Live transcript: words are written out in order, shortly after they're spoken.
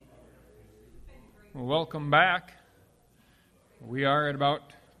Well, welcome back. We are at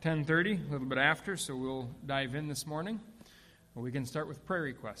about 10:30, a little bit after, so we'll dive in this morning. We can start with prayer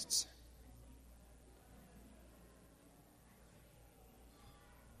requests.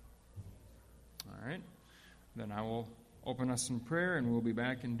 All right. Then I will open us in prayer, and we'll be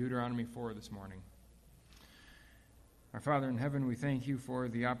back in Deuteronomy 4 this morning. Our Father in heaven, we thank you for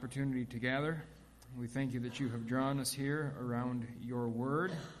the opportunity to gather. We thank you that you have drawn us here around your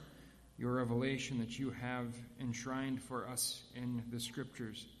word, your revelation that you have enshrined for us in the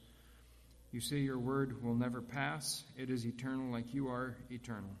Scriptures. You say your word will never pass. It is eternal like you are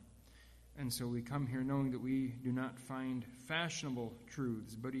eternal. And so we come here knowing that we do not find fashionable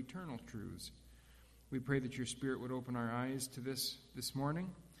truths, but eternal truths. We pray that your Spirit would open our eyes to this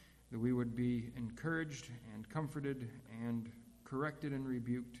morning, that we would be encouraged and comforted and corrected and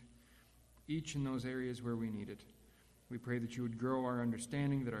rebuked, each in those areas where we need it. We pray that you would grow our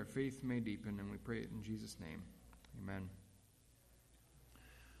understanding, that our faith may deepen, and we pray it in Jesus' name. Amen.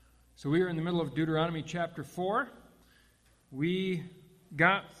 So we are in the middle of Deuteronomy chapter 4. We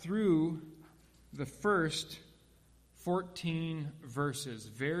got through the first 14 verses.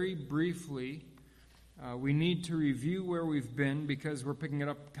 Very briefly, we need to review where we've been because we're picking it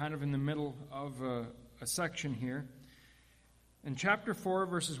up kind of in the middle of a section here. In chapter 4,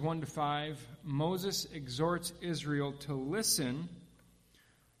 verses 1 to 5, Moses exhorts Israel to listen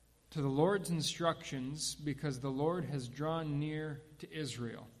to the Lord's instructions because the Lord has drawn near to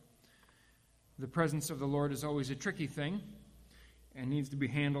Israel. The presence of the Lord is always a tricky thing and needs to be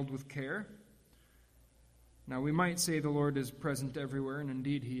handled with care. Now, we might say the Lord is present everywhere, and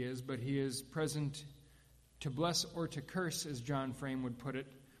indeed he is, but he is present to bless or to curse, as John Frame would put it,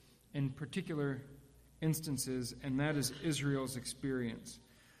 in particular instances, and that is Israel's experience.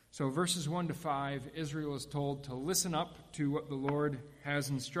 So verses 1 to 5, Israel is told to listen up to what the Lord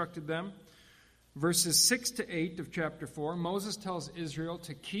has instructed them. Verses 6 to 8 of chapter 4, Moses tells Israel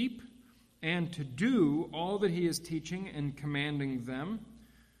to keep and to do all that he is teaching and commanding them,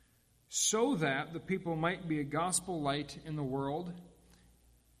 so that the people might be a gospel light in the world,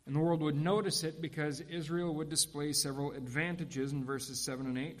 and the world would notice it because Israel would display several advantages in verses 7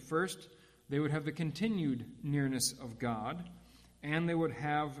 and 8. First, they would have the continued nearness of God, and they would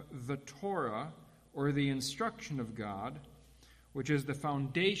have the Torah, or the instruction of God, which is the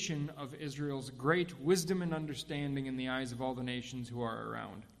foundation of Israel's great wisdom and understanding in the eyes of all the nations who are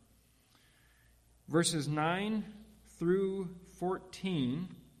around. Verses 9 through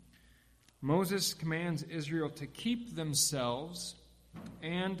 14, Moses commands Israel to keep themselves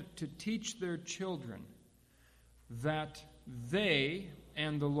and to teach their children that they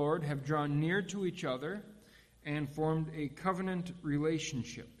and the Lord have drawn near to each other and formed a covenant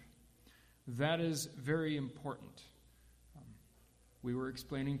relationship. That is very important. We were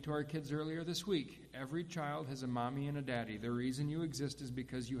explaining to our kids earlier this week, every child has a mommy and a daddy. The reason you exist is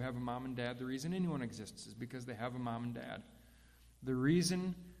because you have a mom and dad. The reason anyone exists is because they have a mom and dad. The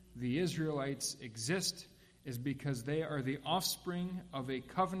reason the Israelites exist is because they are the offspring of a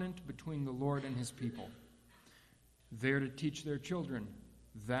covenant between the Lord and his people. They're to teach their children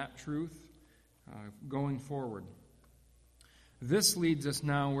that truth going forward. This leads us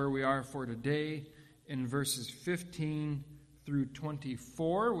now where we are for today in verses 15 through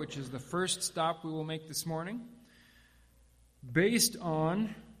 24, which is the first stop we will make this morning. Based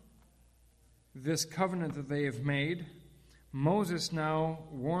on this covenant that they have made, Moses now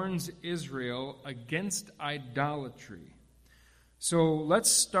warns Israel against idolatry. So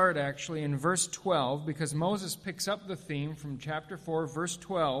let's start actually in verse 12, because Moses picks up the theme from chapter 4, verse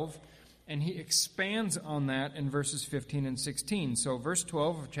 12, and he expands on that in verses 15 and 16. So verse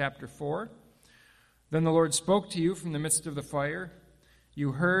 12 of chapter 4, "Then the Lord spoke to you from the midst of the fire.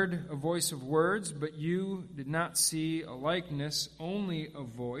 You heard a voice of words, but you did not see a likeness, only a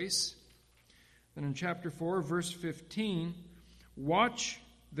voice." Then in chapter 4, verse 15,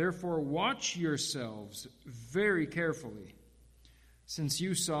 "Therefore watch yourselves very carefully, since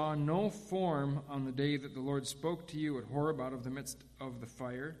you saw no form on the day that the Lord spoke to you at Horeb out of the midst of the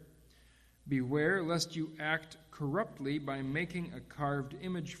fire. Beware lest you act corruptly by making a carved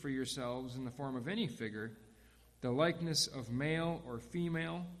image for yourselves in the form of any figure, the likeness of male or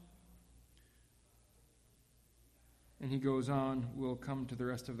female." And he goes on. We'll come to the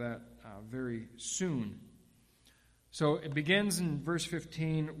rest of that very soon. So it begins in verse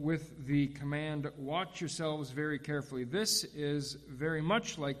 15 with the command, "Watch yourselves very carefully." This is very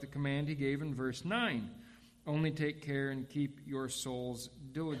much like the command he gave in verse 9. "Only take care and keep your souls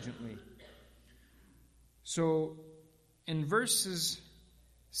diligently." So in verses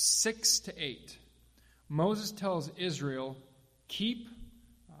 6 to 8, Moses tells Israel, keep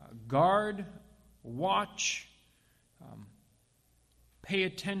guard watch, pay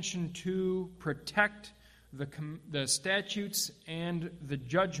attention to, protect the statutes and the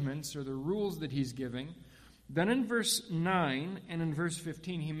judgments or the rules that he's giving. Then in verse 9 and in verse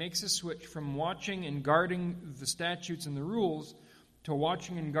 15, he makes a switch from watching and guarding the statutes and the rules to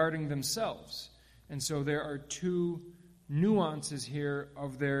watching and guarding themselves. And so there are two nuances here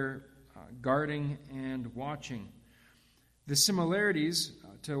of their guarding and watching. The similarities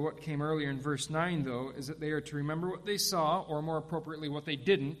to what came earlier in verse 9, though, is that they are to remember what they saw, or more appropriately, what they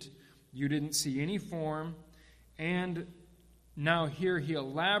didn't. You didn't see any form. And now here he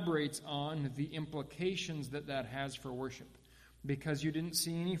elaborates on the implications that has for worship. Because you didn't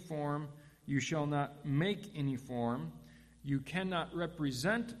see any form, you shall not make any form. You cannot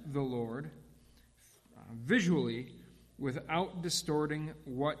represent the Lord visually without distorting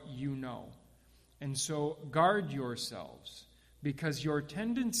what you know. And so guard yourselves, because your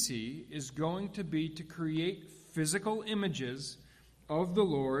tendency is going to be to create physical images of the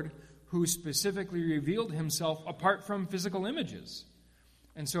Lord who specifically revealed himself apart from physical images.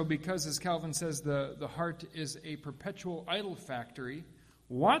 And so because, as Calvin says, the heart is a perpetual idol factory,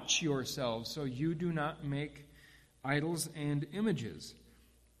 watch yourselves so you do not make idols and images.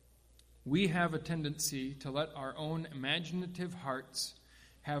 We have a tendency to let our own imaginative hearts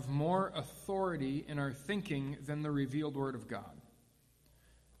have more authority in our thinking than the revealed Word of God.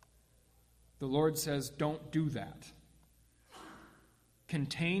 The Lord says, don't do that.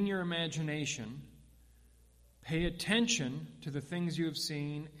 Contain your imagination. Pay attention to the things you have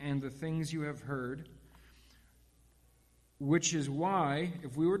seen and the things you have heard. Which is why,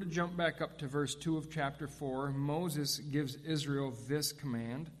 if we were to jump back up to verse 2 of chapter 4, Moses gives Israel this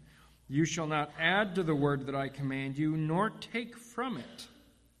command: "You shall not add to the word that I command you, nor take from it,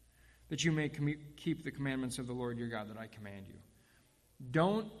 that you may keep the commandments of the Lord your God that I command you."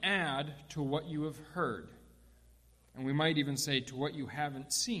 Don't add to what you have heard. And we might even say to what you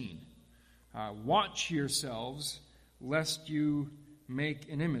haven't seen. Watch yourselves, lest you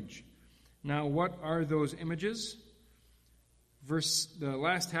make an image. Now, what are those images? The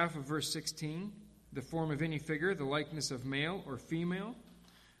last half of verse 16, the form of any figure, the likeness of male or female,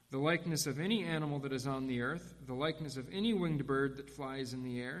 the likeness of any animal that is on the earth, the likeness of any winged bird that flies in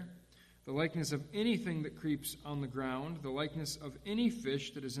the air, the likeness of anything that creeps on the ground, the likeness of any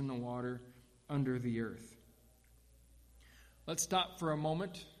fish that is in the water under the earth. Let's stop for a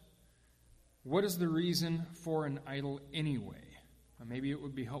moment. What is the reason for an idol anyway? Maybe it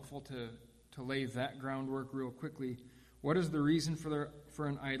would be helpful to lay that groundwork real quickly. What is the reason for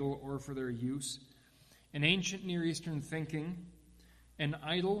an idol or for their use? In ancient Near Eastern thinking, an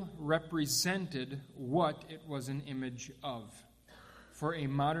idol represented what it was an image of. For a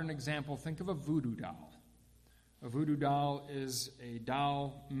modern example, think of a voodoo doll. A voodoo doll is a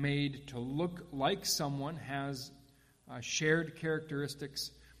doll made to look like someone, has shared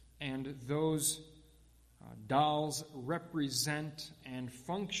characteristics, and those dolls represent and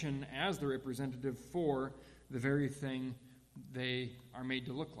function as the representative for the very thing they are made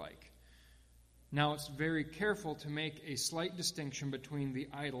to look like. Now, it's very careful to make a slight distinction between the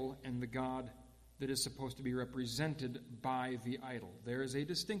idol and the God that is supposed to be represented by the idol. There is a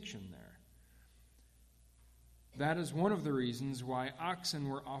distinction there. That is one of the reasons why oxen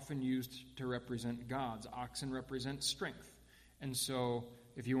were often used to represent gods. Oxen represent strength. And so,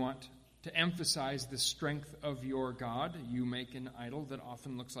 if you want to emphasize the strength of your God, you make an idol that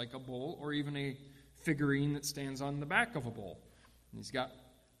often looks like a bull, or even a figurine that stands on the back of a bull. And he's got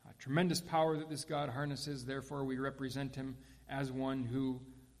a tremendous power that this God harnesses, therefore we represent him as one who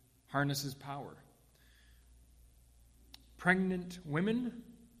harnesses power. Pregnant women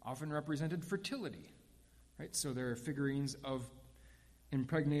often represented fertility, right? So there are figurines of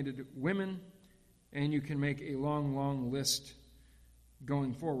impregnated women, and you can make a long, long list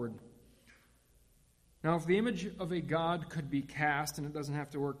going forward. Now, if the image of a god could be cast, and it doesn't have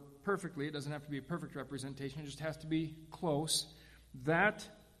to work perfectly, it doesn't have to be a perfect representation, it just has to be close, that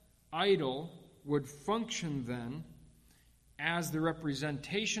idol would function then as the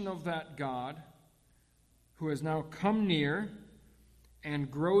representation of that God who has now come near and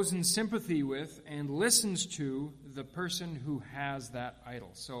grows in sympathy with and listens to the person who has that idol.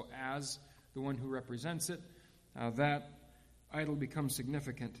 So as the one who represents it, that idol becomes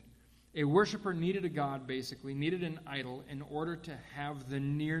significant. A worshiper needed a god, basically, needed an idol in order to have the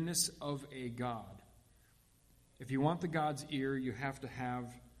nearness of a god. If you want the God's ear, you have to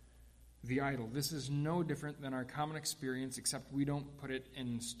have the idol. This is no different than our common experience, except we don't put it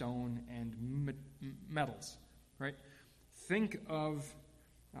in stone and metals, right? Think of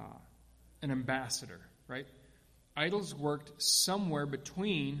an ambassador, right? idols worked somewhere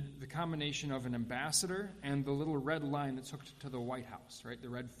between the combination of an ambassador and the little red line that's hooked to the White House, right? The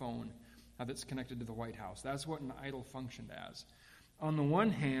red phone that's connected to the White House. That's what an idol functioned as. On the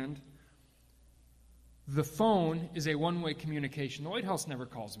one hand, the phone is a one-way communication. The White House never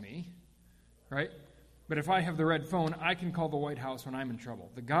calls me, right? But if I have the red phone, I can call the White House when I'm in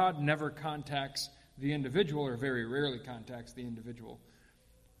trouble. The God never contacts the individual, or very rarely contacts the individual.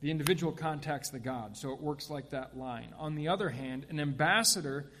 The individual contacts the God, so it works like that line. On the other hand, an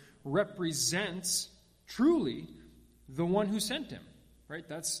ambassador represents truly the one who sent him, right?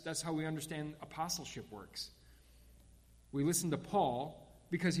 That's how we understand apostleship works. We listen to Paul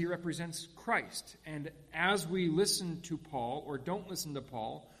because he represents Christ. And as we listen to Paul or don't listen to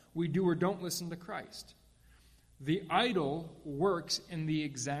Paul, we do or don't listen to Christ. The idol works in the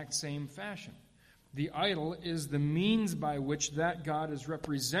exact same fashion. The idol is the means by which that God is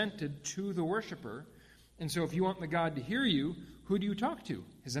represented to the worshiper. And so if you want the God to hear you, who do you talk to?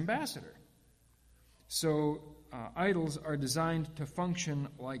 His ambassador. So idols are designed to function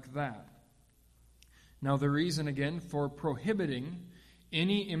like that. Now the reason, again, for prohibiting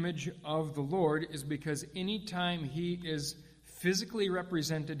any image of the Lord is because any time he is physically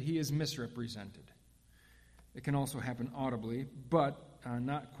represented, he is misrepresented. It can also happen audibly, but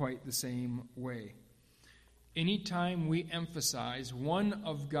not quite the same way. Anytime we emphasize one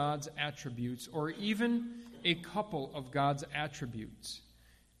of God's attributes, or even a couple of God's attributes,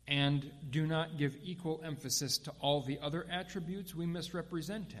 and do not give equal emphasis to all the other attributes, we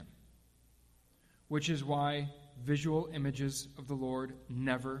misrepresent him. Which is why visual images of the Lord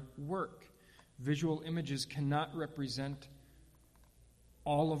never work. Visual images cannot represent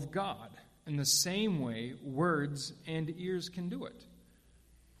all of God. In the same way, words and ears can do it.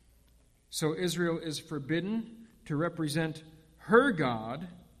 So Israel is forbidden to represent her God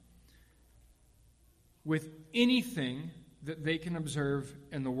with anything that they can observe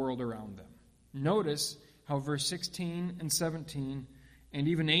in the world around them. Notice how verse 16 and 17 and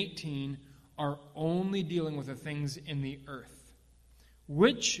even 18 are only dealing with the things in the earth,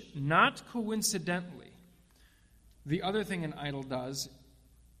 which, not coincidentally, the other thing an idol does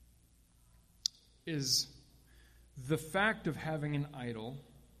is the fact of having an idol,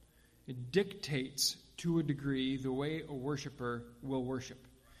 it dictates to a degree the way a worshiper will worship.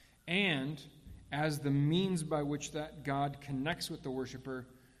 And as the means by which that God connects with the worshiper,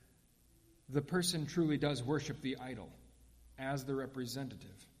 the person truly does worship the idol as the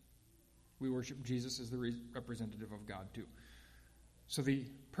representative. We worship Jesus as the representative of God too. So the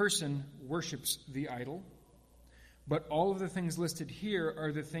person worships the idol, but all of the things listed here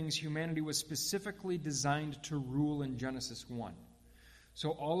are the things humanity was specifically designed to rule in Genesis 1.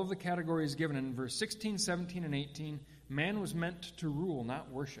 So all of the categories given in verse 16, 17, and 18, man was meant to rule,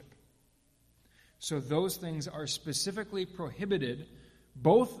 not worship. So those things are specifically prohibited,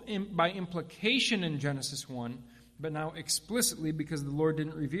 both by implication in Genesis 1, but now explicitly because the Lord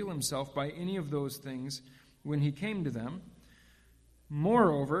didn't reveal himself by any of those things when he came to them.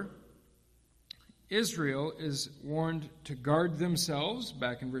 Moreover, Israel is warned to guard themselves,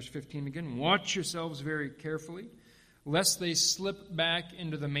 back in verse 15 again, watch yourselves very carefully, lest they slip back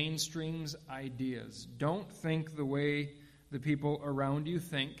into the mainstream's ideas. Don't think the way the people around you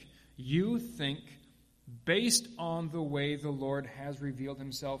think. You think based on the way the Lord has revealed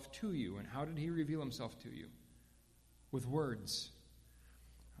himself to you. And how did he reveal himself to you? With words.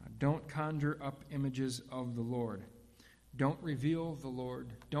 Don't conjure up images of the Lord. Don't reveal the Lord.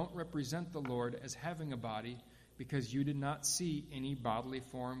 Don't represent the Lord as having a body, because you did not see any bodily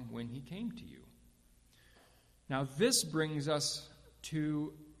form when he came to you. Now, this brings us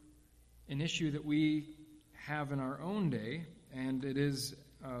to an issue that we have in our own day, and it is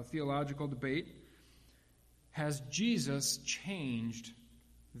a theological debate. Has Jesus changed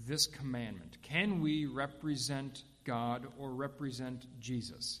this commandment? Can we represent God or represent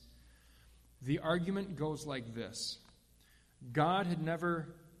Jesus? The argument goes like this. God had never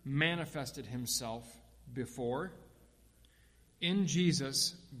manifested himself before. In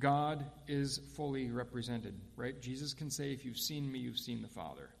Jesus, God is fully represented, right? Jesus can say, if you've seen me, you've seen the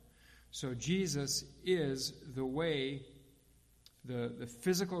Father. So Jesus is the way, the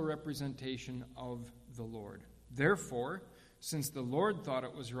physical representation of the Lord. Therefore, since the Lord thought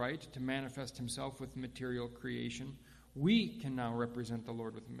it was right to manifest himself with material creation, we can now represent the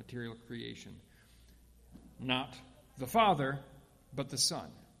Lord with material creation. Not the Father, but the Son.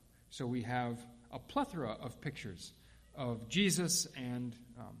 So we have a plethora of pictures of Jesus and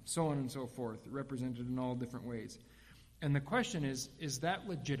so on and so forth, represented in all different ways. And the question is that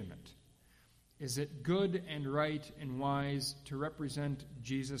legitimate? Is it good and right and wise to represent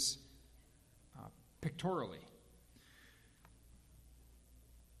Jesus pictorially?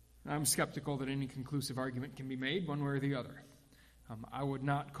 I'm skeptical that any conclusive argument can be made one way or the other. I would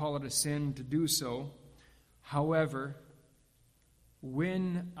not call it a sin to do so. However,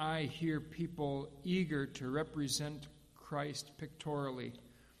 when I hear people eager to represent Christ pictorially,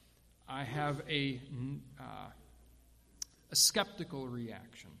 I have a skeptical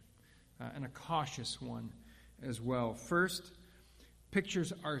reaction and a cautious one as well. First,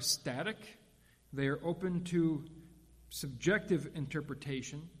 pictures are static. They are open to subjective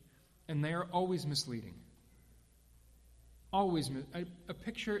interpretation, and they are always misleading. A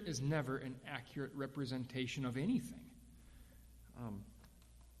picture is never an accurate representation of anything.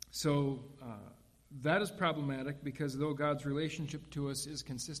 So that is problematic because though God's relationship to us is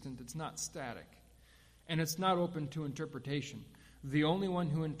consistent, it's not static. And it's not open to interpretation. The only one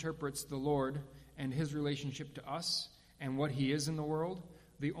who interprets the Lord and his relationship to us and what he is in the world,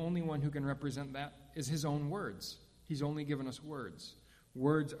 the only one who can represent that is his own words. He's only given us words.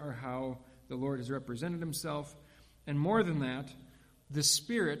 Words are how the Lord has represented himself. And more than that, the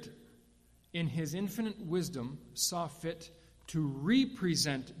Spirit, in his infinite wisdom, saw fit to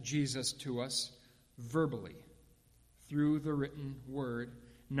represent Jesus to us verbally through the written word,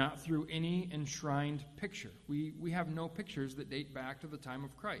 not through any enshrined picture. We have no pictures that date back to the time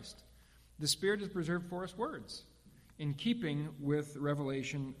of Christ. The Spirit has preserved for us words in keeping with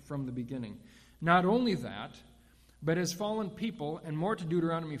revelation from the beginning. Not only that, but as fallen people, and more to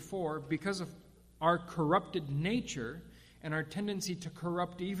Deuteronomy 4, because of our corrupted nature and our tendency to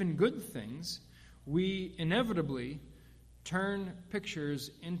corrupt even good things, we inevitably turn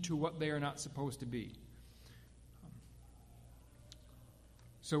pictures into what they are not supposed to be.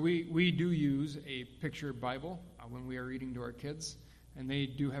 So we do use a picture Bible when we are reading to our kids, and they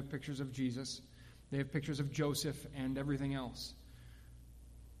do have pictures of Jesus. They have pictures of Joseph and everything else.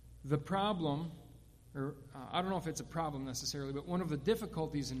 The problem, I don't know if it's a problem necessarily, but one of the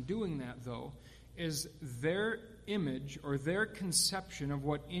difficulties in doing that, though, is their image or their conception of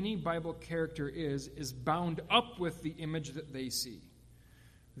what any Bible character is bound up with the image that they see.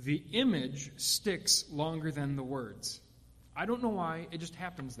 The image sticks longer than the words. I don't know why, it just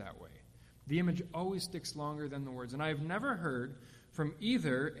happens that way. The image always sticks longer than the words. And I have never heard from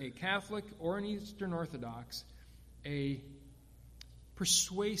either a Catholic or an Eastern Orthodox a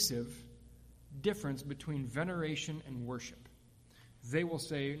persuasive difference between veneration and worship. They will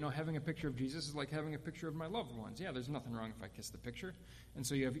say, no, having a picture of Jesus is like having a picture of my loved ones. Yeah, there's nothing wrong if I kiss the picture. And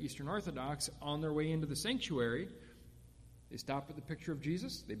so you have Eastern Orthodox on their way into the sanctuary. They stop at the picture of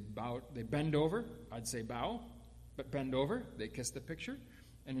Jesus. They bow, they bend over. I'd say bow, but bend over. They kiss the picture,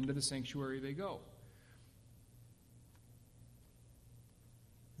 and into the sanctuary they go.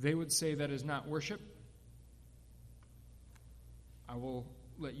 They would say that is not worship. I will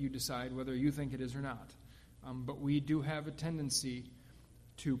let you decide whether you think it is or not. But we do have a tendency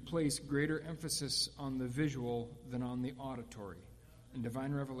to place greater emphasis on the visual than on the auditory. And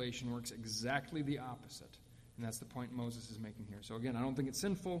divine revelation works exactly the opposite. And that's the point Moses is making here. So again, I don't think it's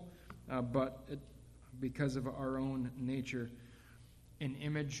sinful, but because of our own nature, an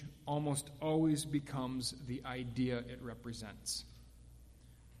image almost always becomes the idea it represents.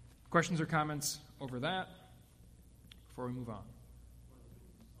 Questions or comments over that before we move on?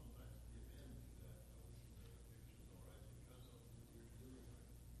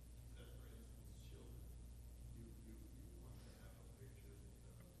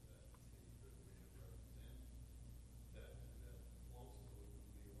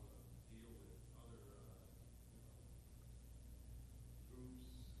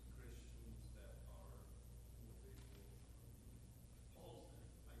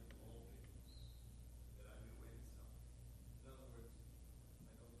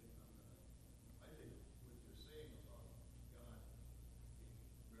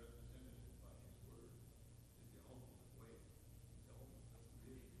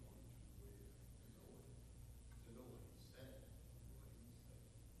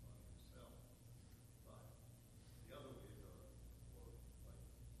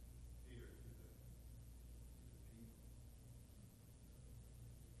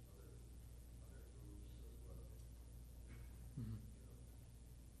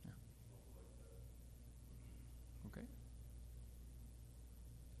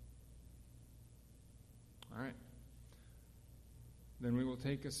 All right. Then we will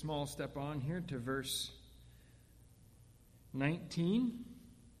take a small step on here to verse 19.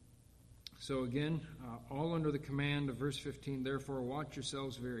 So again, all under the command of verse 15, therefore watch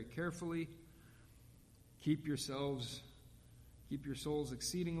yourselves very carefully. Keep your souls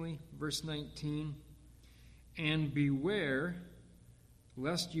exceedingly. Verse 19, and beware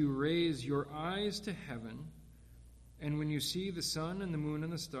lest you raise your eyes to heaven And when you see the sun and the moon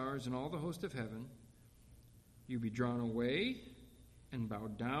and the stars and all the host of heaven, you be drawn away and bow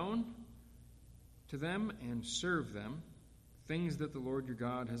down to them and serve them, things that the Lord your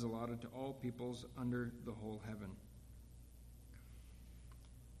God has allotted to all peoples under the whole heaven.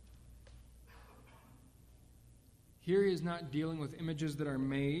 Here he is not dealing with images that are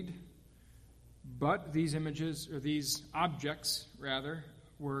made, but these images, or these objects, rather,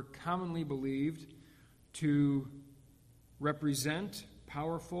 were commonly believed to represent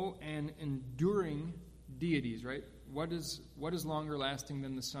powerful and enduring deities, right? What is longer lasting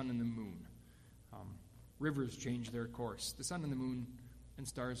than the sun and the moon? Rivers change their course. The sun and the moon and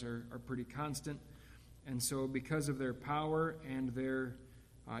stars are pretty constant. And so because of their power and their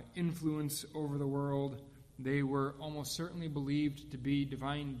influence over the world, they were almost certainly believed to be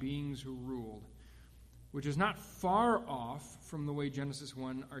divine beings who ruled, which is not far off from the way Genesis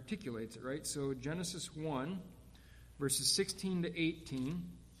 1 articulates it, right? So Genesis 1, verses 16 to 18,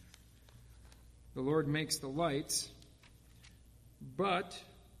 the Lord makes the lights, but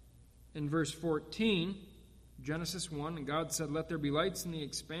in verse 14, Genesis 1, and God said, "Let there be lights in the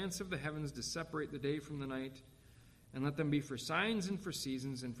expanse of the heavens to separate the day from the night, and let them be for signs and for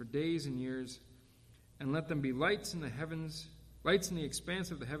seasons and for days and years, and let them be lights in the heavens, lights in the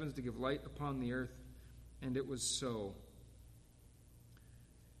expanse of the heavens to give light upon the earth." And it was so.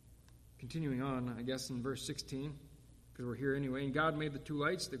 Continuing on, I guess, in verse 16, because we're here anyway, "And God made the two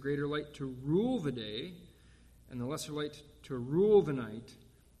lights, the greater light to rule the day, and the lesser light to rule the night,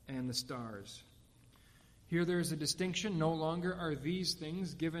 and the stars." Here there is a distinction. No longer are these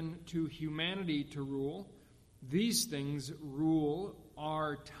things given to humanity to rule. These things rule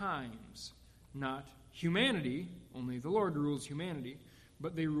our times, not humanity. Only the Lord rules humanity,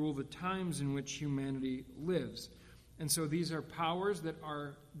 but they rule the times in which humanity lives. And so these are powers that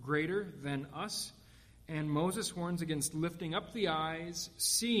are greater than us. And Moses warns against lifting up the eyes,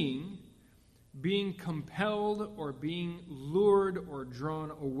 seeing, being compelled or being lured or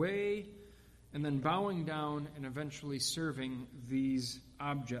drawn away, and then bowing down and eventually serving these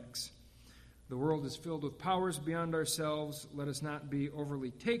objects. The world is filled with powers beyond ourselves. Let us not be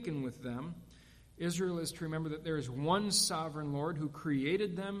overly taken with them. Israel is to remember that there is one sovereign Lord who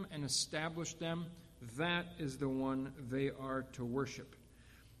created them and established them. That is the one they are to worship.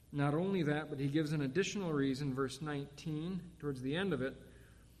 Not only that, but he gives an additional reason, verse 19, towards the end of it,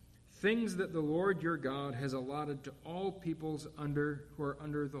 "Things that the Lord your God has allotted to all peoples who are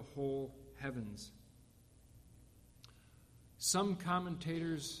under the whole heavens." Some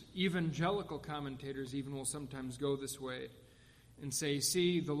commentators, evangelical commentators even, will sometimes go this way and say,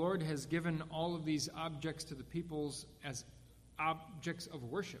 see, the Lord has given all of these objects to the peoples as objects of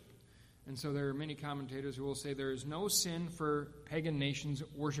worship. And so there are many commentators who will say there is no sin for pagan nations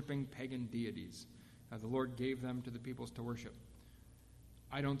worshiping pagan deities. The Lord gave them to the peoples to worship.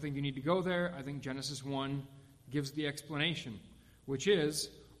 I don't think you need to go there. I think Genesis 1 gives the explanation, which is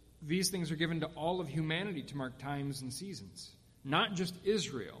these things are given to all of humanity to mark times and seasons. Not just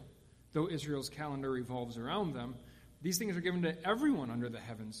Israel, though Israel's calendar revolves around them. These things are given to everyone under the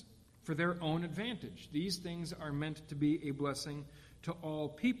heavens for their own advantage. These things are meant to be a blessing to all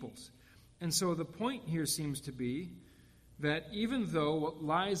peoples. And so the point here seems to be that even though what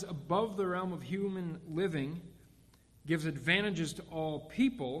lies above the realm of human living gives advantages to all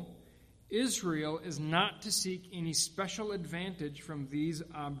people, Israel is not to seek any special advantage from these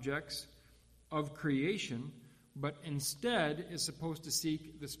objects of creation, but instead is supposed to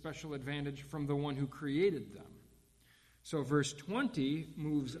seek the special advantage from the one who created them. So verse 20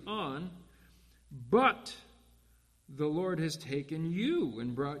 moves on, "But the Lord has taken you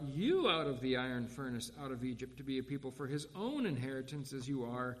and brought you out of the iron furnace, out of Egypt, to be a people for his own inheritance as you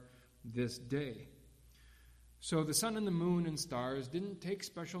are this day." So the sun and the moon and stars didn't take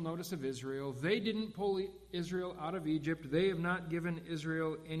special notice of Israel. They didn't pull Israel out of Egypt. They have not given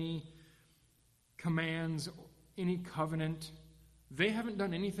Israel any commands, any covenant. They haven't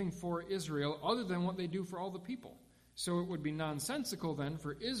done anything for Israel other than what they do for all the people. So it would be nonsensical then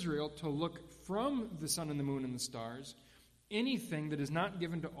for Israel to look from the sun and the moon and the stars anything that is not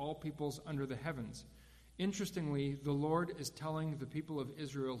given to all peoples under the heavens. Interestingly, the Lord is telling the people of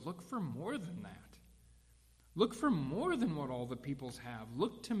Israel, look for more than that. Look for more than what all the peoples have.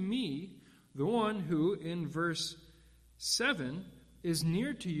 Look to me, the one who, in verse 7, is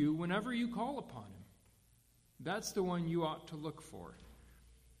near to you whenever you call upon him. That's the one you ought to look for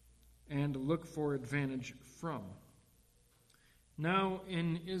and look for advantage from. Now,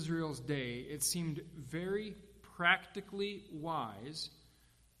 in Israel's day, it seemed very practically wise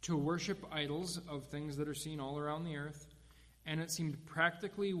to worship idols of things that are seen all around the earth, and it seemed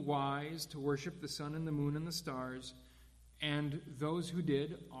practically wise to worship the sun and the moon and the stars And those who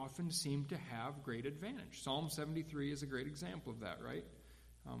did often seemed to have great advantage. Psalm 73 is a great example of that, right?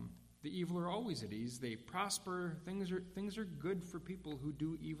 The evil are always at ease. They prosper. Things are good for people who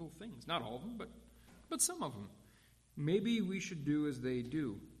do evil things. Not all of them, but some of them. Maybe we should do as they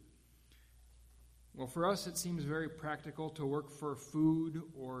do. Well, for us, it seems very practical to work for food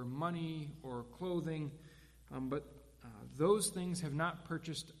or money or clothing, but those things have not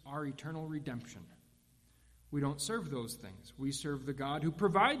purchased our eternal redemption. We don't serve those things. We serve the God who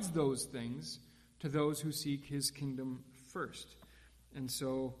provides those things to those who seek his kingdom first. And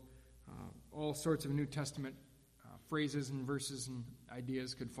so all sorts of New Testament phrases and verses and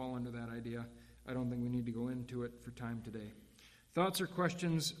ideas could fall into that idea. I don't think we need to go into it for time today. Thoughts or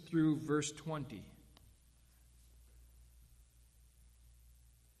questions through verse 20?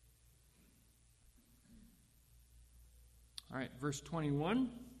 All right, verse 21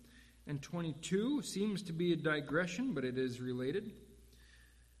 and 22 seems to be a digression, but it is related.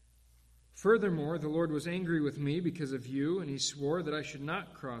 Furthermore, the Lord was angry with me because of you, and he swore that I should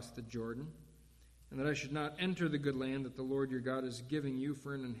not cross the Jordan, and that I should not enter the good land that the Lord your God is giving you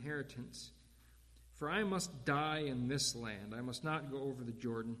for an inheritance. For I must die in this land. I must not go over the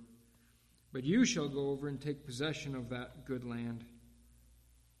Jordan, but you shall go over and take possession of that good land.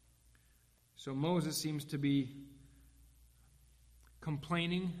 So Moses seems to be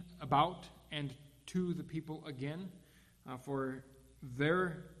complaining about and to the people again for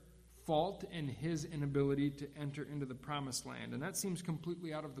their fault and his inability to enter into the promised land. And that seems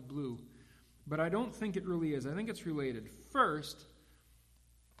completely out of the blue. But I don't think it really is. I think it's related. First,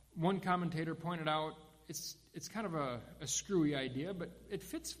 one commentator pointed out it's kind of a screwy idea, but it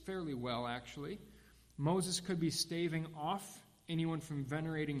fits fairly well, actually. Moses could be staving off anyone from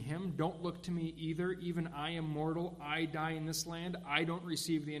venerating him. Don't look to me either. Even I am mortal. I die in this land. I don't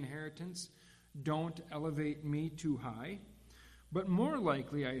receive the inheritance. Don't elevate me too high. But more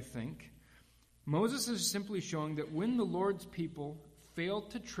likely, I think, Moses is simply showing that when the Lord's people fail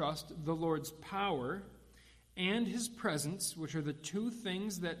to trust the Lord's power and his presence, which are the two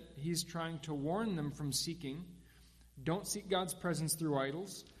things that he's trying to warn them from seeking, don't seek God's presence through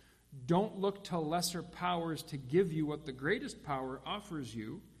idols. Don't look to lesser powers to give you what the greatest power offers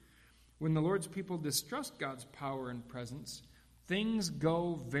you. When the Lord's people distrust God's power and presence, things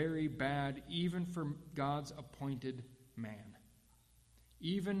go very bad, even for God's appointed man.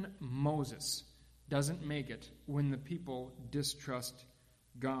 Even Moses doesn't make it when the people distrust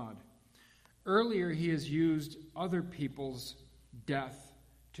God. Earlier, he has used other people's death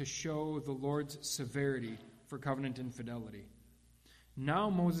to show the Lord's severity for covenant infidelity. Now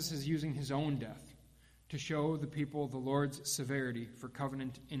Moses is using his own death to show the people the Lord's severity for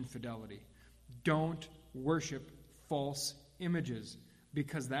covenant infidelity. Don't worship false images,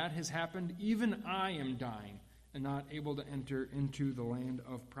 because that has happened. Even I am dying and not able to enter into the land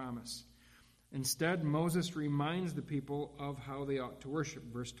of promise. Instead, Moses reminds the people of how they ought to worship.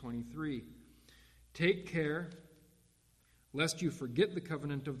 Verse 23, take care lest you forget the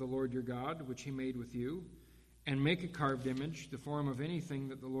covenant of the Lord your God, which he made with you, and make a carved image, the form of anything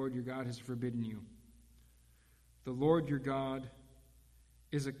that the Lord your God has forbidden you. The Lord your God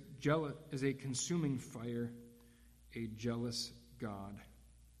is a consuming fire, a jealous God.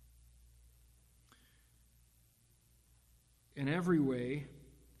 In every way,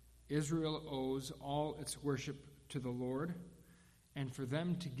 Israel owes all its worship to the Lord, and for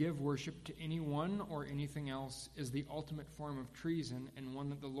them to give worship to anyone or anything else is the ultimate form of treason, and one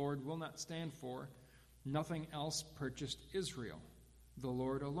that the Lord will not stand for. Nothing else purchased Israel. The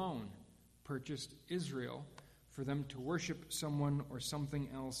Lord alone purchased Israel. For them to worship someone or something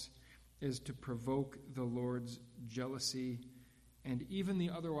else is to provoke the Lord's jealousy, and even the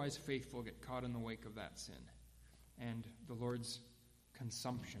otherwise faithful get caught in the wake of that sin and the Lord's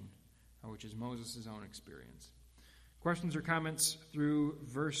consumption, which is Moses' own experience. Questions or comments through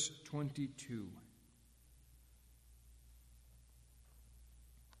verse 22?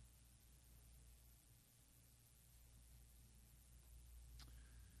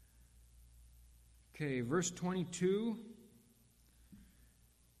 Okay, verse 22,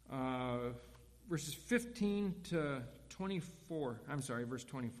 verses 15 to 24. I'm sorry, verse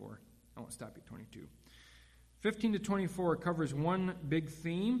 24. I won't stop at 22. 15 to 24 covers one big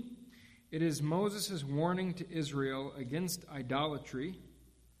theme. It is Moses' warning to Israel against idolatry.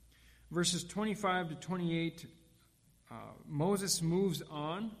 Verses 25 to 28, Moses moves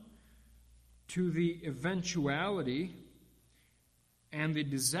on to the eventuality and the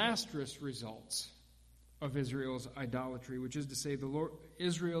disastrous results of Israel's idolatry, which is to say,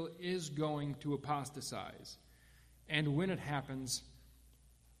 Israel is going to apostatize. And when it happens,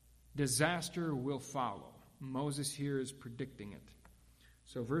 disaster will follow. Moses here is predicting it.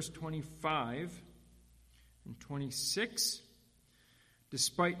 So verse 25 and 26,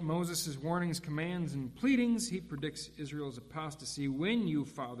 despite Moses' warnings, commands, and pleadings, he predicts Israel's apostasy. When you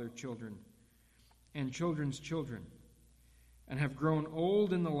father children and children's children and have grown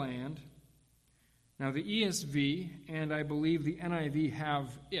old in the land. Now the ESV and I believe the NIV have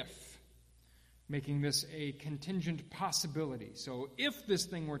if, making this a contingent possibility. So if this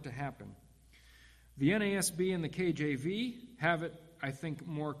thing were to happen, the NASB and the KJV have it, I think,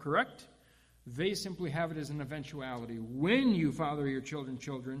 more correct. They simply have it as an eventuality. When you father your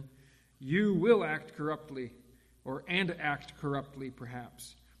children, you will act corruptly, and act corruptly,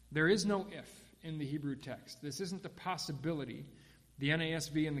 perhaps. There is no if in the Hebrew text. This isn't a possibility. The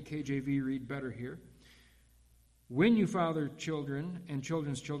NASB and the KJV read better here. When you father children and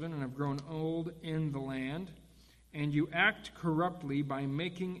children's children and have grown old in the land, and you act corruptly by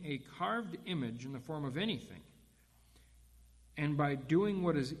making a carved image in the form of anything, and by doing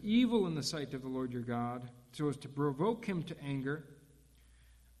what is evil in the sight of the Lord your God, so as to provoke him to anger,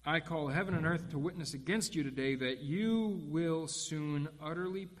 I call heaven and earth to witness against you today that you will soon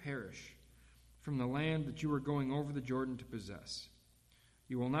utterly perish from the land that you are going over the Jordan to possess.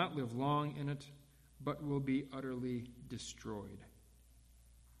 You will not live long in it, but will be utterly destroyed.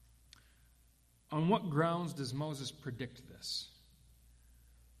 On what grounds does Moses predict this?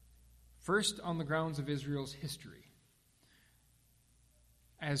 First, on the grounds of Israel's history.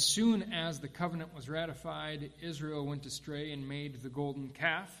 As soon as the covenant was ratified, Israel went astray and made the golden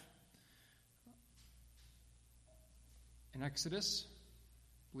calf. In Exodus,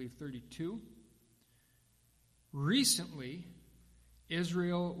 I believe 32. Recently,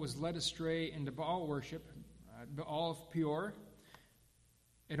 Israel was led astray into Baal worship, Baal of Peor,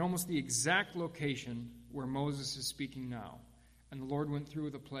 at almost the exact location where Moses is speaking now. And the Lord went through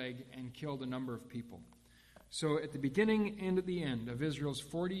with a plague and killed a number of people. So at the beginning and at the end of Israel's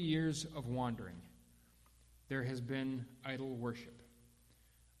 40 years of wandering, there has been idol worship.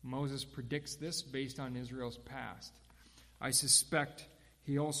 Moses predicts this based on Israel's past. I suspect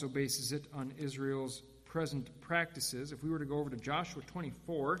he also bases it on Israel's present practices. If we were to go over to Joshua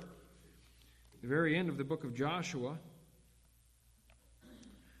 24, the very end of the book of Joshua,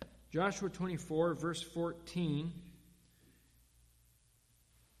 Joshua 24, verse 14.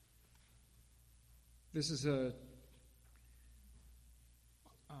 This is a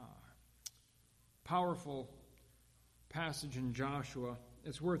powerful passage in Joshua.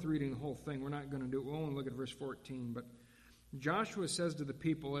 It's worth reading the whole thing. We're not going to do it. We'll only look at verse 14. But Joshua says to the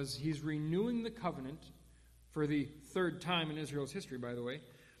people, as he's renewing the covenant for the third time in Israel's history, by the way,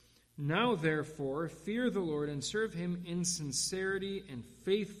 now therefore fear the Lord and serve him in sincerity and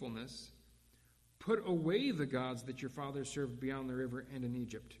faithfulness. Put away the gods that your fathers served beyond the river and in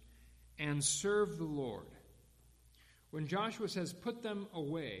Egypt, and serve the Lord. When Joshua says, put them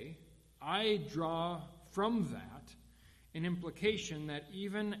away, I draw from that an implication that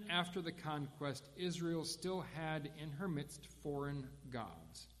even after the conquest, Israel still had in her midst foreign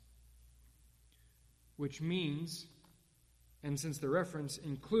gods. Which means, and since the reference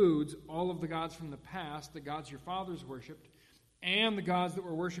includes all of the gods from the past, the gods your fathers worshipped, and the gods that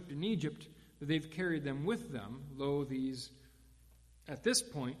were worshipped in Egypt, that they've carried them with them, lo, these, at this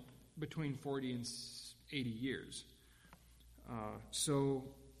point, between 40 and 80 years. So,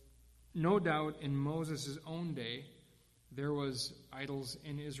 no doubt in Moses' own day, there was idols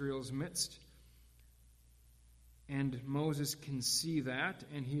in Israel's midst. And Moses can see that,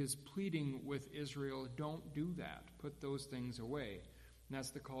 and he is pleading with Israel, don't do that. Put those things away. And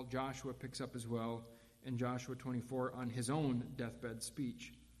that's the call Joshua picks up as well in Joshua 24 on his own deathbed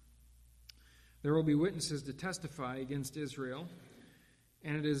speech. There will be witnesses to testify against Israel,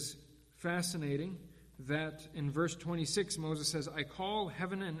 and it is fascinating that in verse 26, Moses says, I call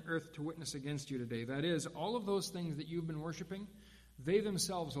heaven and earth to witness against you today. That is, all of those things that you've been worshiping, they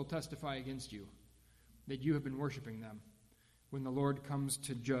themselves will testify against you, that you have been worshiping them when the Lord comes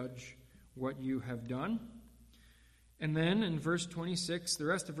to judge what you have done. And then in verse 26, the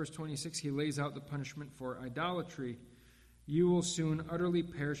rest of verse 26, he lays out the punishment for idolatry. You will soon utterly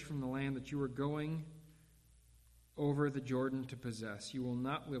perish from the land that you are going over the Jordan to possess. You will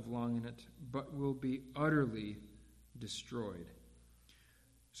not live long in it, but will be utterly destroyed.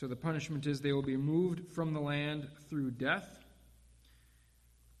 So the punishment is they will be moved from the land through death.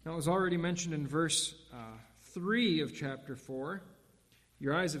 Now, it was already mentioned in verse 3 of chapter 4.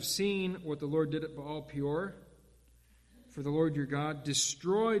 Your eyes have seen what the Lord did at Baal Peor. For the Lord your God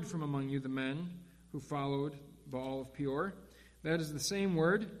destroyed from among you the men who followed Baal of Peor. That is the same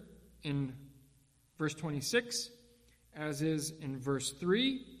word in verse 26 as is in verse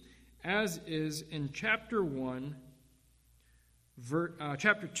 3, as is in chapter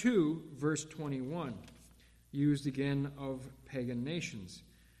 2, verse 21, used again of pagan nations.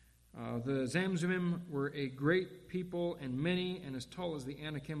 The Zamzummim were a great people and many and as tall as the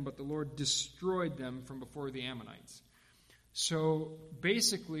Anakim, but the Lord destroyed them from before the Ammonites. So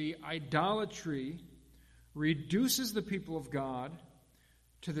basically, idolatry reduces the people of God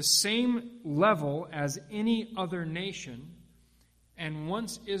to the same level as any other nation. And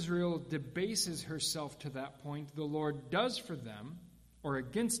once Israel debases herself to that point, the Lord does for them, or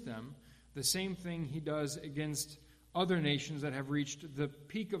against them, the same thing he does against other nations that have reached the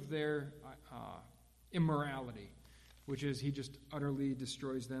peak of their immorality, which is he just utterly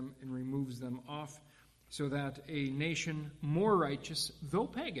destroys them and removes them off so that a nation more righteous, though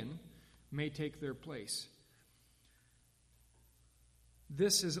pagan, may take their place.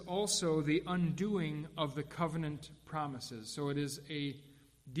 This is also the undoing of the covenant promises. So it is a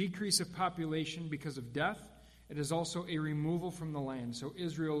decrease of population because of death. It is also a removal from the land. So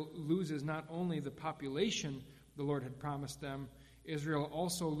Israel loses not only the population the Lord had promised them, Israel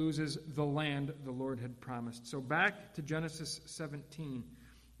also loses the land the Lord had promised. So back to Genesis 17.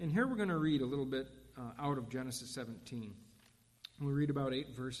 And here we're going to read a little bit out of Genesis 17. We'll read about 8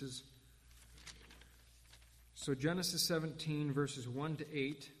 verses. So Genesis 17, verses 1 to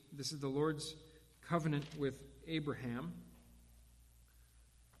 8, this is the Lord's covenant with Abraham,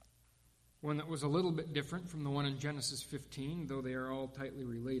 one that was a little bit different from the one in Genesis 15, though they are all tightly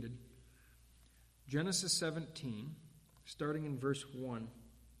related. Genesis 17, starting in verse 1.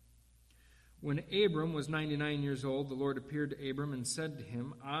 When Abram was 99 years old, the Lord appeared to Abram and said to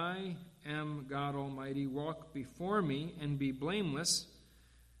him, I am God Almighty, walk before me and be blameless,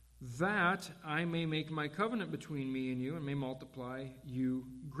 that I may make my covenant between me and you, and may multiply you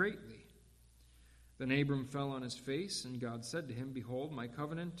greatly. Then Abram fell on his face, and God said to him, Behold, my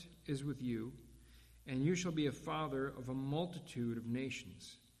covenant is with you, and you shall be a father of a multitude of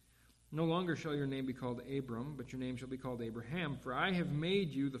nations. No longer shall your name be called Abram, but your name shall be called Abraham, for I have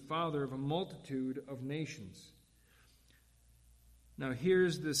made you the father of a multitude of nations. Now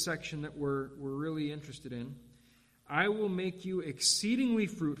here's the section that we're really interested in. I will make you exceedingly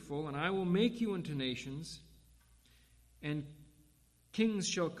fruitful, and I will make you into nations, and kings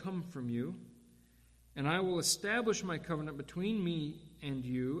shall come from you, and I will establish my covenant between me and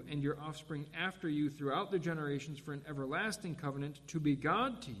you and your offspring after you throughout the generations for an everlasting covenant to be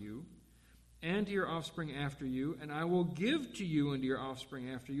God to you and to your offspring after you, and I will give to you and to your offspring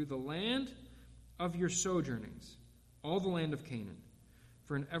after you the land of your sojournings, all the land of Canaan.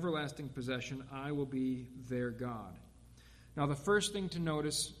 For an everlasting possession, I will be their God. Now, the first thing to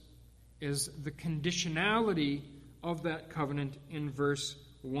notice is the conditionality of that covenant in verse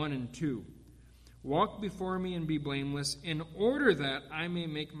 1 and 2. Walk before me and be blameless, in order that I may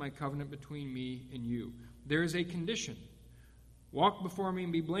make my covenant between me and you. There is a condition. Walk before me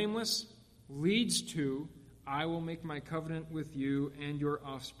and be blameless leads to, I will make my covenant with you and your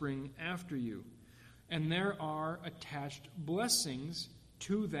offspring after you. And there are attached blessings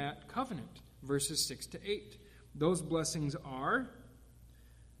to that covenant, verses 6 to 8. Those blessings are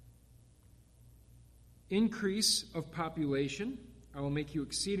increase of population. I will make you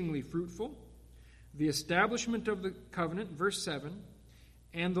exceedingly fruitful. The establishment of the covenant, verse 7,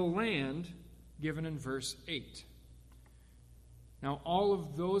 and the land given in verse 8. Now, all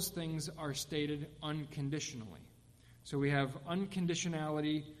of those things are stated unconditionally. So we have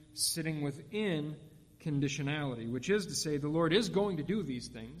unconditionality sitting within conditionality, which is to say the Lord is going to do these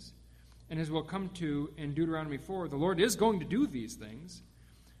things, and as we'll come to in Deuteronomy 4, the Lord is going to do these things,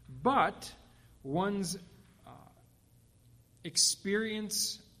 but one's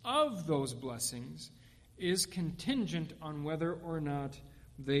experience of those blessings is contingent on whether or not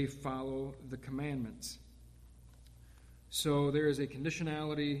they follow the commandments. So there is a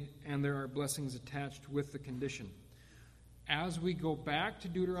conditionality, and there are blessings attached with the condition. As we go back to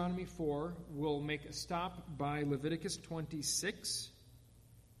Deuteronomy 4, we'll make a stop by Leviticus 26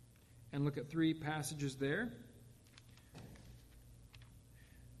 and look at 3 passages there.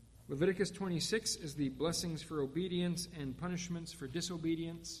 Leviticus 26 is the blessings for obedience and punishments for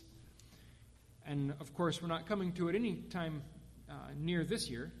disobedience. And, of course, we're not coming to it any time near this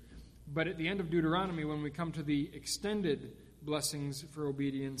year. But at the end of Deuteronomy, when we come to the extended blessings for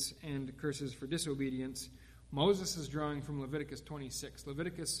obedience and curses for disobedience, Moses is drawing from Leviticus 26.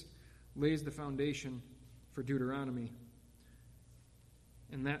 Leviticus lays the foundation for Deuteronomy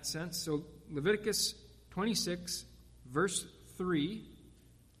in that sense. So Leviticus 26, verse 3,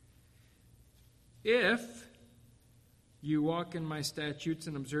 if you walk in my statutes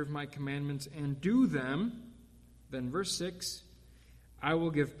and observe my commandments and do them, then verse 6, I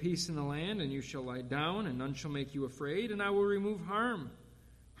will give peace in the land, and you shall lie down, and none shall make you afraid, and I will remove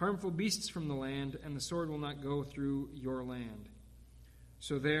harmful beasts from the land, and the sword will not go through your land.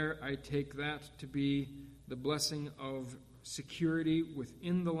 So there I take that to be the blessing of security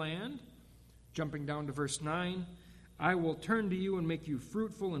within the land. Jumping down to verse 9, I will turn to you and make you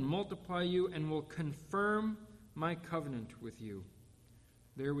fruitful and multiply you, and will confirm my covenant with you.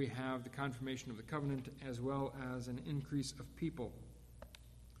 There we have the confirmation of the covenant as well as an increase of people.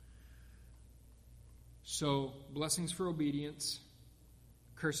 So, blessings for obedience,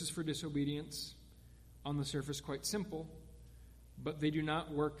 curses for disobedience, on the surface quite simple, but they do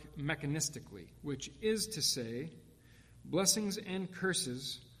not work mechanistically, which is to say, blessings and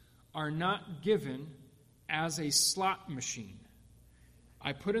curses are not given as a slot machine.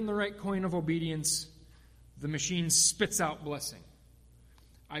 I put in the right coin of obedience, the machine spits out blessing.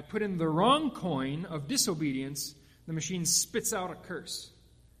 I put in the wrong coin of disobedience, the machine spits out a curse.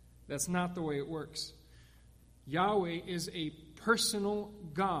 That's not the way it works. Yahweh is a personal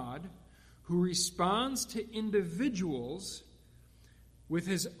God who responds to individuals with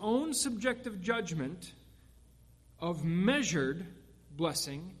his own subjective judgment of measured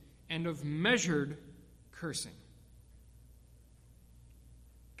blessing and of measured cursing.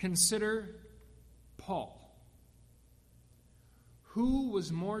 Consider Paul. Who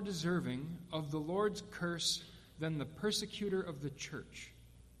was more deserving of the Lord's curse than the persecutor of the church?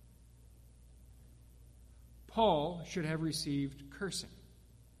 Paul should have received cursing.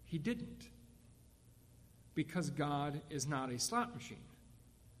 He didn't. Because God is not a slot machine.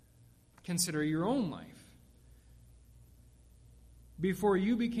 Consider your own life. Before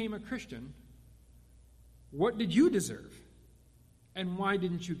you became a Christian, what did you deserve? And why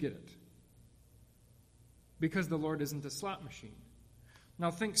didn't you get it? Because the Lord isn't a slot machine.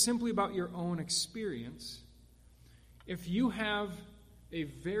 Now think simply about your own experience. If you have a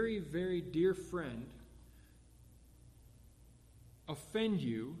very, very dear friend offend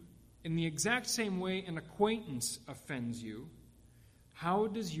you in the exact same way an acquaintance offends you, how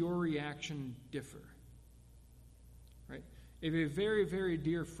does your reaction differ? Right? If a very, very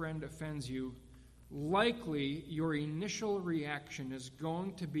dear friend offends you, likely your initial reaction is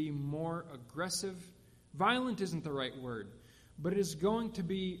going to be more aggressive. Violent isn't the right word, but it is going to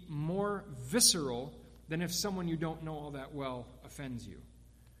be more visceral than if someone you don't know all that well offends you.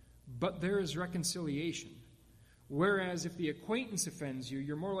 But there is reconciliation. Whereas if the acquaintance offends you,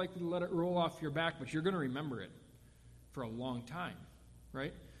 you're more likely to let it roll off your back, but you're going to remember it for a long time,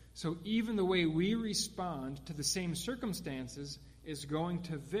 right? So even the way we respond to the same circumstances is going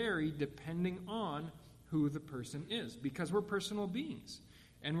to vary depending on who the person is, because we're personal beings,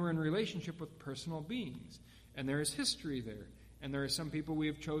 and we're in relationship with personal beings, and there is history there, and there are some people we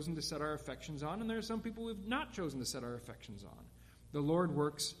have chosen to set our affections on, and there are some people we have not chosen to set our affections on. The Lord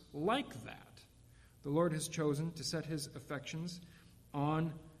works like that. The Lord has chosen to set his affections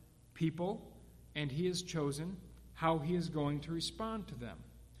on people, and he has chosen how he is going to respond to them.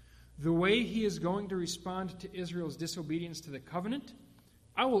 The way he is going to respond to Israel's disobedience to the covenant,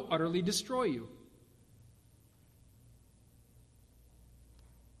 I will utterly destroy you.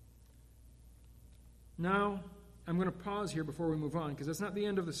 Now, I'm going to pause here before we move on, because that's not the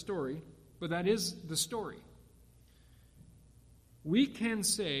end of the story, but that is the story. We can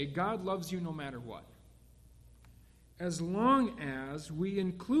say God loves you no matter what, as long as we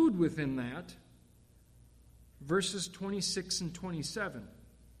include within that verses 26 and 27.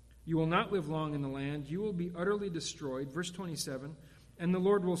 You will not live long in the land. You will be utterly destroyed. Verse 27, and the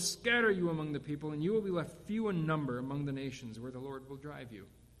Lord will scatter you among the people, and you will be left few in number among the nations where the Lord will drive you.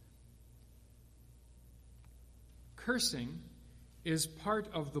 Cursing is part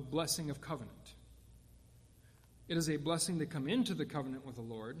of the blessing of covenant. It is a blessing to come into the covenant with the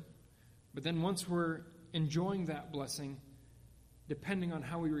Lord, but then once we're enjoying that blessing, depending on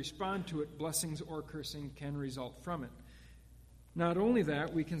how we respond to it, blessings or cursing can result from it. Not only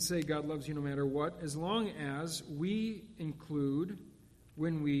that, we can say God loves you no matter what, as long as we include,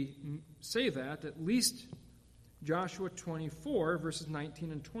 when we say that, at least Joshua 24, verses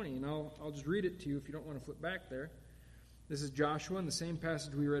 19 and 20. And I'll just read it to you if you don't want to flip back there. This is Joshua in the same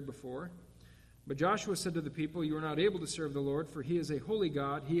passage we read before. But Joshua said to the people, you are not able to serve the Lord, for he is a holy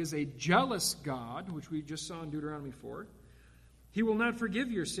God. He is a jealous God, which we just saw in Deuteronomy 4. He will not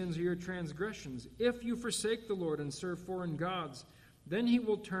forgive your sins or your transgressions. If you forsake the Lord and serve foreign gods, then he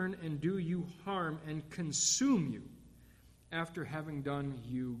will turn and do you harm and consume you after having done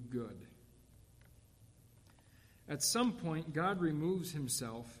you good. At some point, God removes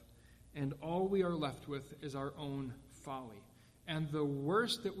himself, and all we are left with is our own folly. And the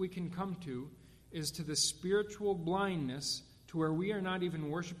worst that we can come to is to the spiritual blindness to where we are not even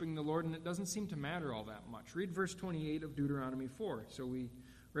worshiping the Lord, and it doesn't seem to matter all that much. Read verse 28 of Deuteronomy 4. So we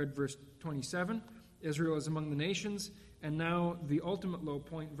read verse 27, Israel is among the nations, and now the ultimate low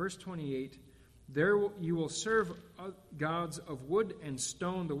point, verse 28, there you will serve gods of wood and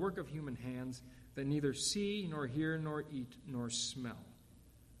stone, the work of human hands, that neither see, nor hear, nor eat, nor smell.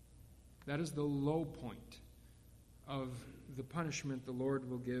 That is the low point of the punishment the Lord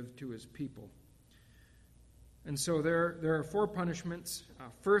will give to his people. And so there are 4 punishments.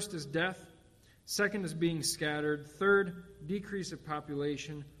 First is death. Second is being scattered. Third, decrease of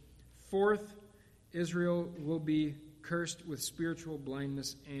population. Fourth, Israel will be cursed with spiritual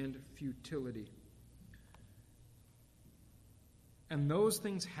blindness and futility. And those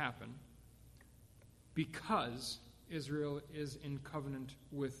things happen because Israel is in covenant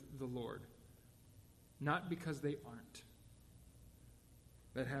with the Lord, not because they aren't.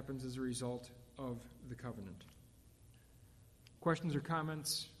 That happens as a result of the covenant. Questions or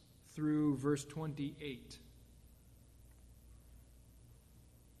comments through verse 28?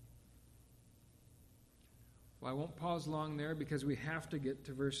 Well, I won't pause long there because we have to get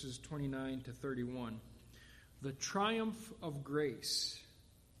to verses 29 to 31. The triumph of grace.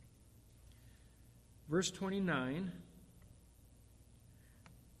 Verse 29,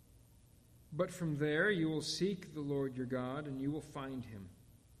 but from there you will seek the Lord your God, and you will find him,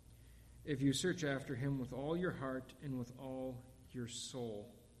 if you search after him with all your heart and with all your soul.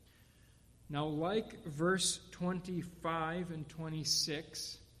 Now, like verse 25 and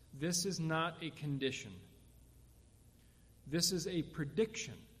 26, this is not a condition. This is a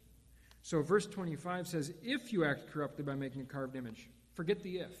prediction. So verse 25 says, if you act corruptly by making a carved image, forget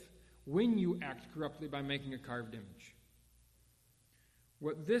the if. When you act corruptly by making a carved image.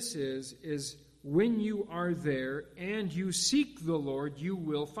 What this is when you are there and you seek the Lord, you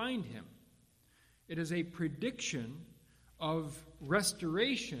will find him. It is a prediction of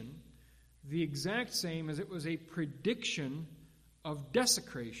restoration, the exact same as it was a prediction of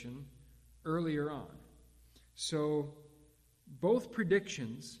desecration earlier on. So, both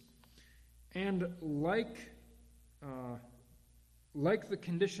predictions, and like the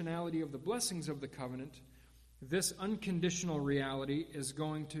conditionality of the blessings of the covenant, this unconditional reality is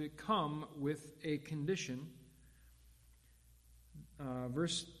going to come with a condition.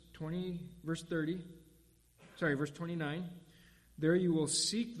 Verse 29. There you will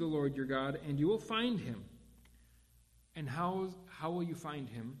seek the Lord your God, and you will find him. And how will you find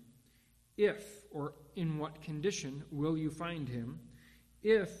him? If, or in what condition will you find him?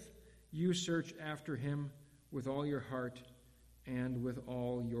 If you search after him with all your heart and with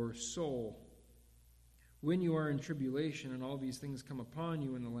all your soul. When you are in tribulation and all these things come upon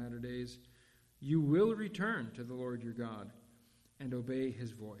you in the latter days, you will return to the Lord your God and obey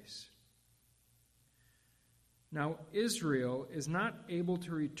his voice. Now, Israel is not able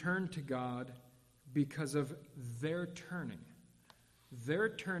to return to God because of their turning. Their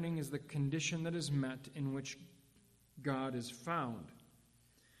turning is the condition that is met in which God is found.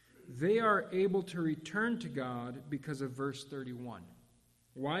 They are able to return to God because of verse 31.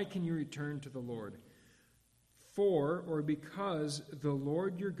 Why can you return to the Lord? For, or because, the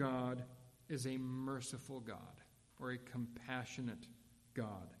Lord your God is a merciful God, or a compassionate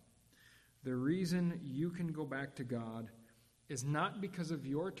God. The reason you can go back to God is not because of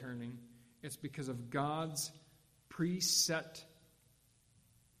your turning, it's because of God's preset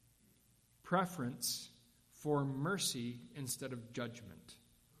preference for mercy instead of judgment.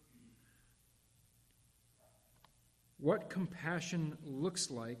 What compassion looks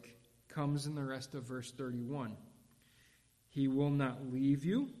like comes in the rest of verse 31. He will not leave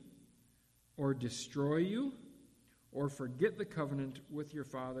you or destroy you or forget the covenant with your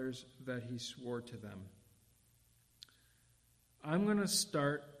fathers that he swore to them. I'm going to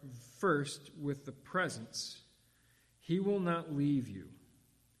start first with the presence. He will not leave you.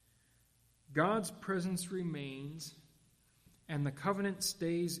 God's presence remains, and the covenant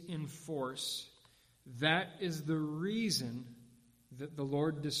stays in force. That is the reason that the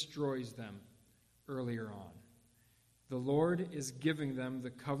Lord destroys them earlier on. The Lord is giving them the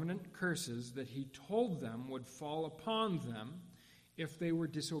covenant curses that he told them would fall upon them if they were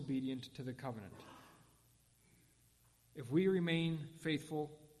disobedient to the covenant. If we remain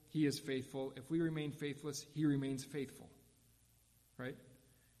faithful, he is faithful. If we remain faithless, he remains faithful. Right?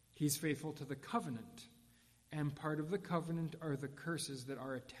 He's faithful to the covenant. And part of the covenant are the curses that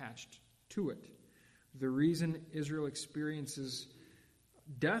are attached to it. The reason Israel experiences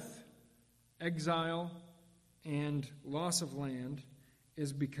death, exile, and loss of land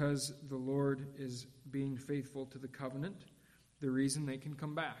is because the Lord is being faithful to the covenant. The reason they can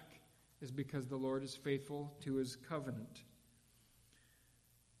come back is because the Lord is faithful to his covenant.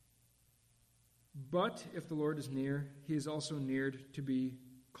 But if the Lord is near, he is also near to be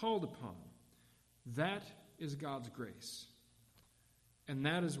called upon. That is God's grace. And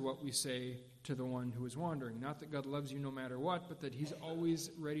that is what we say to the one who is wandering. Not that God loves you no matter what, but that he's always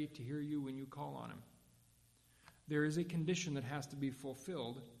ready to hear you when you call on him. There is a condition that has to be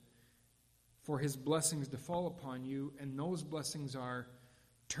fulfilled for his blessings to fall upon you, and those blessings are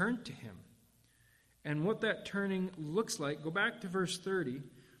turn to him. And what that turning looks like, go back to verse 30.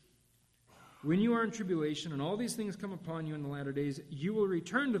 When you are in tribulation and all these things come upon you in the latter days, you will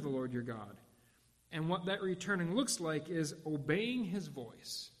return to the Lord your God. And what that returning looks like is obeying his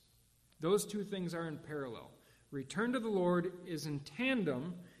voice. Those two things are in parallel. Return to the Lord is in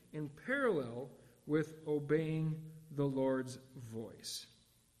tandem, in parallel with obeying the Lord's voice.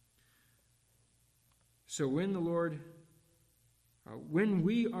 So when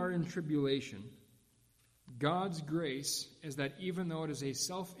we are in tribulation, God's grace is that even though it is a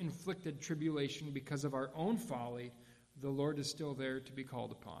self-inflicted tribulation because of our own folly, the Lord is still there to be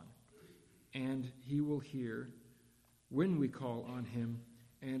called upon. And he will hear when we call on him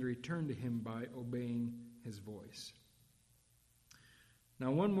and return to him by obeying his voice.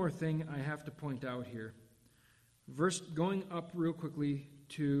 Now, one more thing I have to point out here. Going up real quickly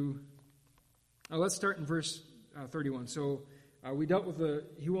to, let's start in verse 31. So we dealt with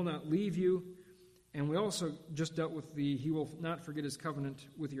he will not leave you, and we also just dealt with he will not forget his covenant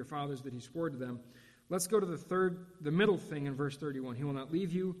with your fathers that he swore to them. Let's go to the middle thing in verse 31. He will not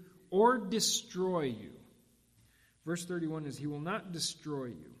leave you or destroy you. Verse 31 is, he will not destroy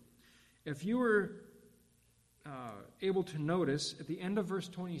you. If you were able to notice, at the end of verse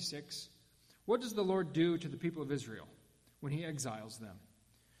 26, what does the Lord do to the people of Israel when he exiles them?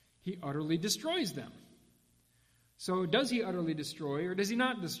 He utterly destroys them. So does he utterly destroy or does he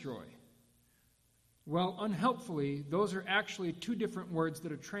not destroy? Well, unhelpfully, those are actually two different words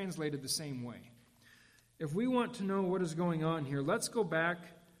that are translated the same way. If we want to know what is going on here, let's go back.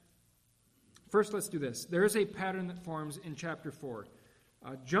 First, let's do this. There is a pattern that forms in chapter 4.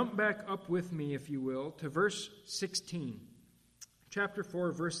 Jump back up with me, if you will, to verse 16. Chapter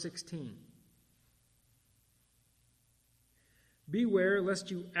 4, verse 16. Beware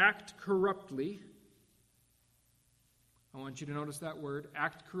lest you act corruptly. I want you to notice that word,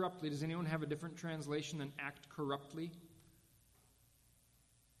 act corruptly. Does anyone have a different translation than act corruptly?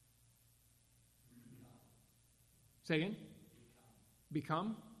 Say again?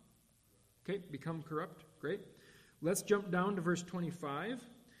 Become. Okay, become corrupt. Great. Let's jump down to verse 25.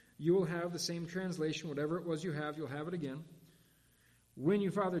 You will have the same translation. Whatever it was you have, you'll have it again. When you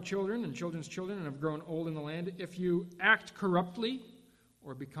father children and children's children and have grown old in the land, if you act corruptly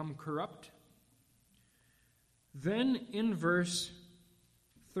or become corrupt. Then in verse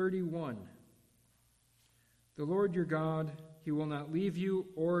 31, the Lord your God, he will not leave you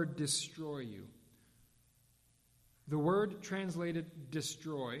or destroy you. The word translated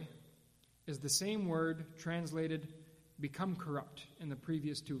destroy is the same word translated become corrupt in the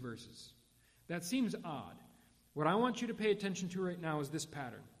previous two verses. That seems odd. What I want you to pay attention to right now is this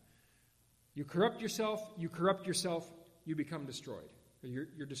pattern. You corrupt yourself, you become destroyed. Or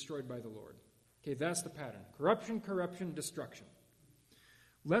you're destroyed by the Lord. Okay, that's the pattern. Corruption, corruption, destruction.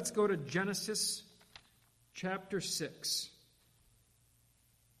 Let's go to Genesis chapter 6.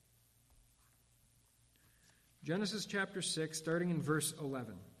 Genesis chapter 6, starting in verse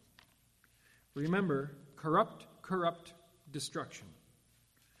 11. Remember, corrupt, destruction.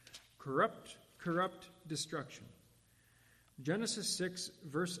 Corrupt, destruction. Genesis 6,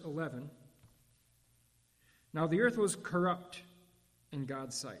 verse 11. Now the earth was corrupt in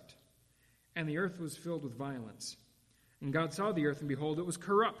God's sight, and the earth was filled with violence. And God saw the earth, and behold, it was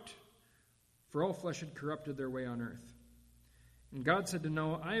corrupt, for all flesh had corrupted their way on earth. And God said to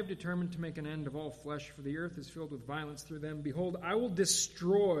Noah, I have determined to make an end of all flesh, for the earth is filled with violence through them. Behold, I will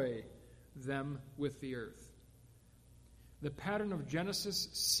destroy them with the earth. The pattern of Genesis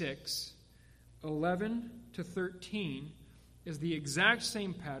 6, 11 to 13 is the exact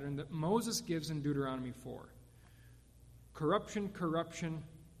same pattern that Moses gives in Deuteronomy 4. Corruption,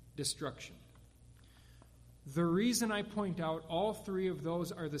 destruction. The reason I point out all three of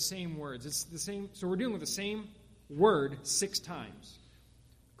those are the same words. It's the same. So we're dealing with the same word 6 times.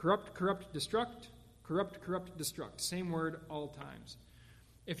 Corrupt, destruct. Corrupt, destruct. Same word all times.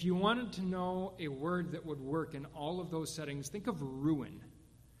 If you wanted to know a word that would work in all of those settings, think of ruin.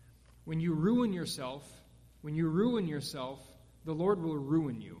 When you ruin yourself, the Lord will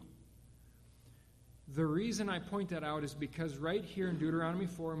ruin you. The reason I point that out is because right here in Deuteronomy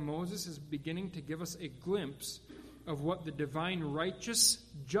 4, Moses is beginning to give us a glimpse of what the divine righteous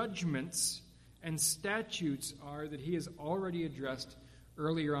judgments and statutes are that he has already addressed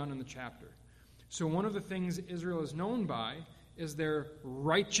earlier on in the chapter. So one of the things Israel is known by is their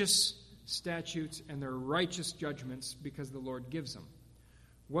righteous statutes and their righteous judgments because the Lord gives them.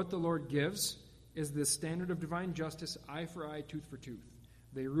 What the Lord gives is the standard of divine justice, eye for eye, tooth for tooth.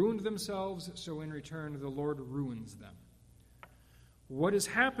 They ruined themselves, so in return the Lord ruins them. What is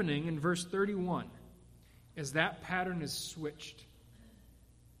happening in verse 31 is that pattern is switched.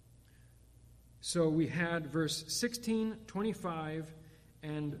 So we had verse 16, 25,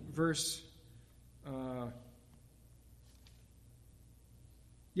 and verse...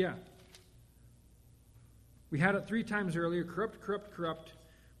 We had it 3 times earlier, corrupt, corrupt, corrupt.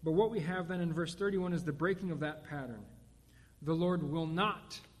 But what we have then in verse 31 is the breaking of that pattern. The Lord will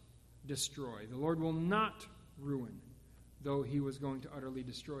not destroy. The Lord will not ruin, though he was going to utterly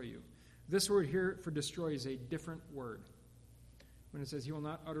destroy you. This word here for destroy is a different word. When it says he will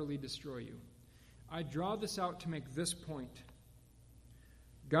not utterly destroy you. I draw this out to make this point.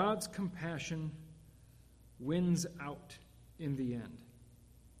 God's compassion wins out in the end.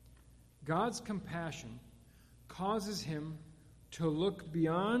 God's compassion causes him to look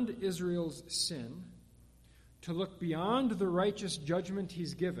beyond Israel's sin, to look beyond the righteous judgment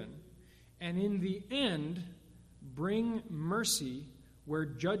he's given, and in the end, bring mercy where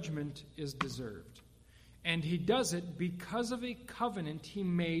judgment is deserved. And he does it because of a covenant he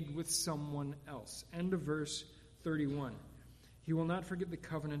made with someone else. End of verse 31. He will not forget the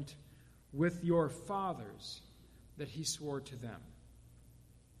covenant with your fathers that he swore to them.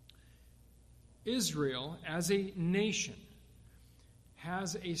 Israel, as a nation,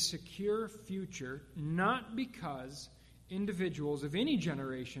 has a secure future not because individuals of any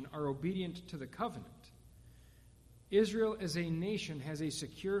generation are obedient to the covenant. Israel as a nation has a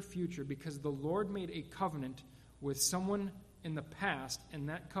secure future because the Lord made a covenant with someone in the past, and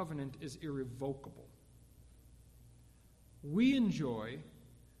that covenant is irrevocable. We enjoy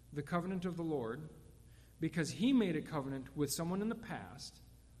the covenant of the Lord because he made a covenant with someone in the past,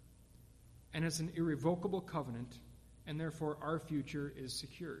 and it's an irrevocable covenant, and therefore our future is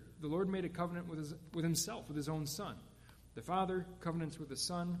secured. The Lord made a covenant with himself, with his own Son. The Father covenants with the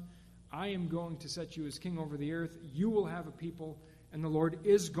Son. I am going to set you as king over the earth. You will have a people, and the Lord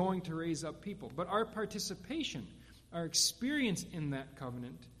is going to raise up people. But our participation, our experience in that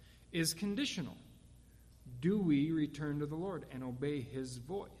covenant is conditional. Do we return to the Lord and obey his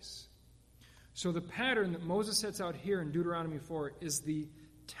voice? So the pattern that Moses sets out here in Deuteronomy 4 is the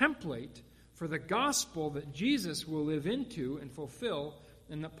template for the gospel that Jesus will live into and fulfill,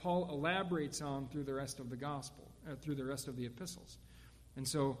 and that Paul elaborates on through the rest of the gospel, through the rest of the epistles. And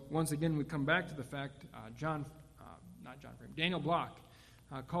so, once again, we come back to the fact, Daniel Block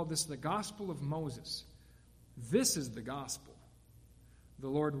called this the gospel of Moses. This is the gospel. The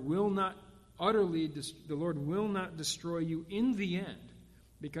Lord will not destroy you in the end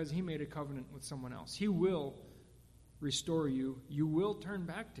because he made a covenant with someone else. He will restore you. You will turn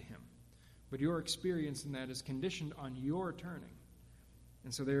back to him. But your experience in that is conditioned on your turning.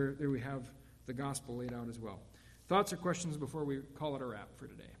 And so there we have the gospel laid out as well. Thoughts or questions before we call it a wrap for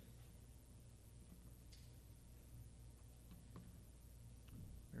today?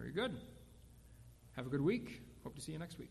 Very good. Have a good week. Hope to see you next week.